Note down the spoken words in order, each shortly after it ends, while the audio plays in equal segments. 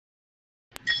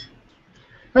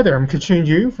Hi there, I'm Chun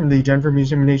Yu from the Denver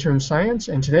Museum of Nature and Science,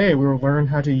 and today we will learn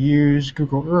how to use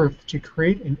Google Earth to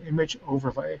create an image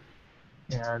overlay.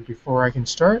 And before I can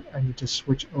start, I need to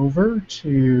switch over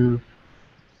to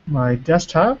my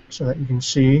desktop so that you can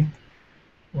see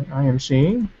what I am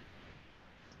seeing.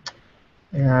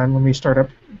 And let me start up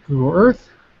Google Earth.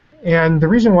 And the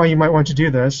reason why you might want to do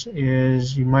this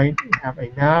is you might have a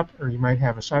map or you might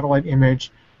have a satellite image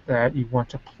that you want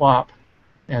to plop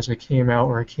as a KML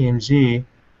or a KMZ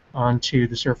onto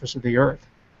the surface of the Earth.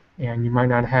 And you might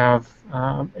not have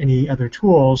any other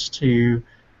tools to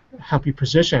help you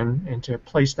position and to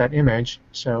place that image.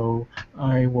 So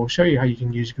I will show you how you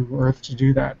can use Google Earth to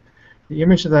do that. The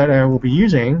image that I will be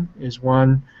using is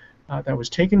one that was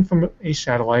taken from a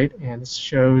satellite, and it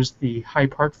shows the High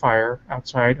Park fire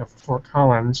outside of Fort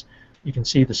Collins. You can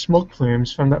see the smoke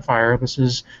plumes from that fire. This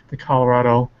is the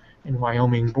Colorado and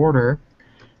Wyoming border.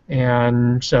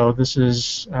 And so this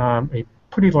is a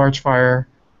pretty large fire.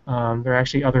 There are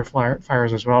actually other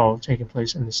fires as well taking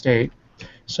place in the state.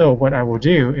 So what I will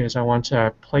do is I want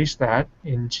to place that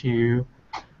into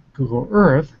Google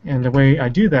Earth, and the way I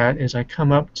do that is I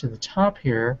come up to the top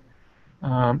here,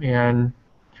 and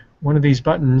one of these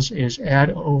buttons is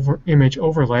Add Image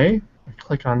Overlay. I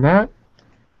click on that,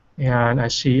 and I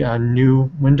see a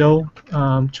new window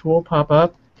tool pop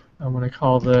up. I'm going to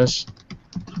call this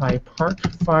High Park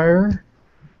Fire,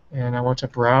 and I want to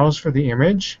browse for the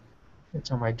image. It's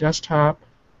on my desktop,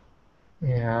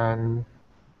 and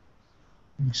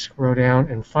you scroll down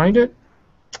and find it.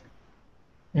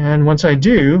 And once I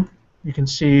do, you can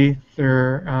see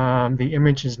there the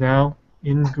image is now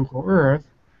in Google Earth,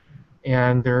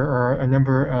 and there are a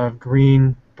number of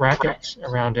green brackets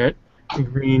around it. The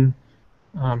green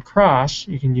cross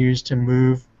you can use to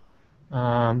move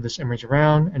this image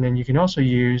around, and then you can also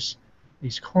use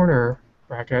these corner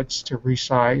brackets to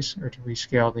resize or to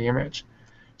rescale the image.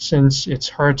 Since it's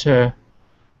hard to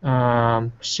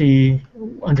see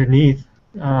underneath,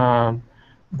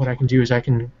 what I can do is I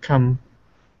can come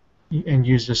and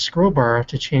use the scroll bar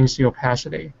to change the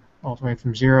opacity all the way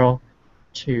from 0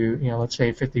 to, let's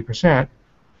say 50%.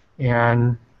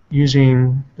 And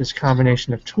using this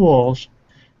combination of tools,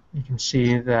 you can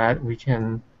see that we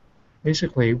can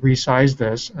basically resize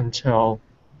this until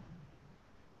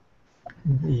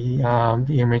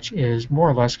the image is more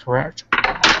or less correct.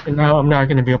 And now I'm not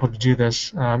going to be able to do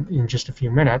this in just a few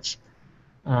minutes.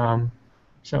 So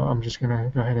I'm just going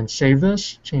to go ahead and save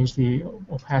this, change the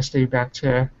opacity back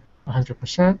to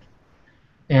 100%.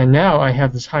 And now I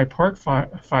have this High Park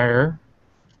fire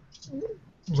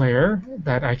layer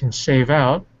that I can save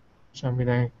out. So I'm going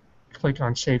to click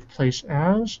on Save Place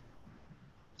As.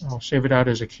 I'll save it out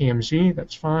as a KMZ,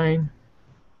 that's fine.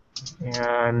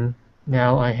 And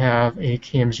now I have a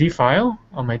KMZ file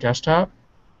on my desktop.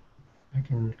 I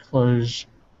can close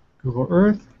Google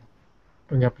Earth,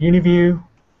 bring up Uniview,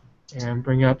 and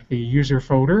bring up the user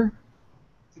folder.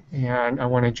 And I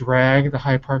want to drag the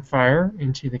High Park fire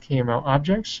into the KML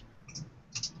objects.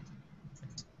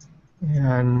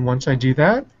 And once I do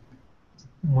that,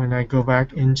 when I go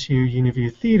back into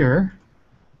Uniview Theater,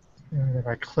 and if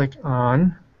I click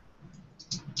on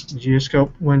the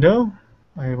Geoscope window,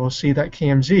 I will see that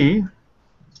KMZ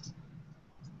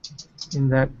in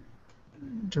that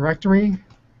directory,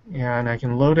 and I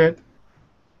can load it,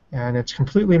 and it's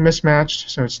completely mismatched,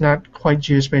 so it's not quite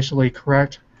geospatially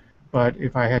correct, but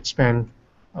if I had spent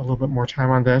a little bit more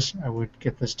time on this, I would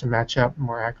get this to match up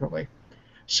more accurately.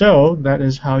 So that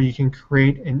is how you can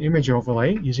create an image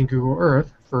overlay using Google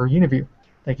Earth for Uniview.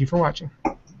 Thank you for watching.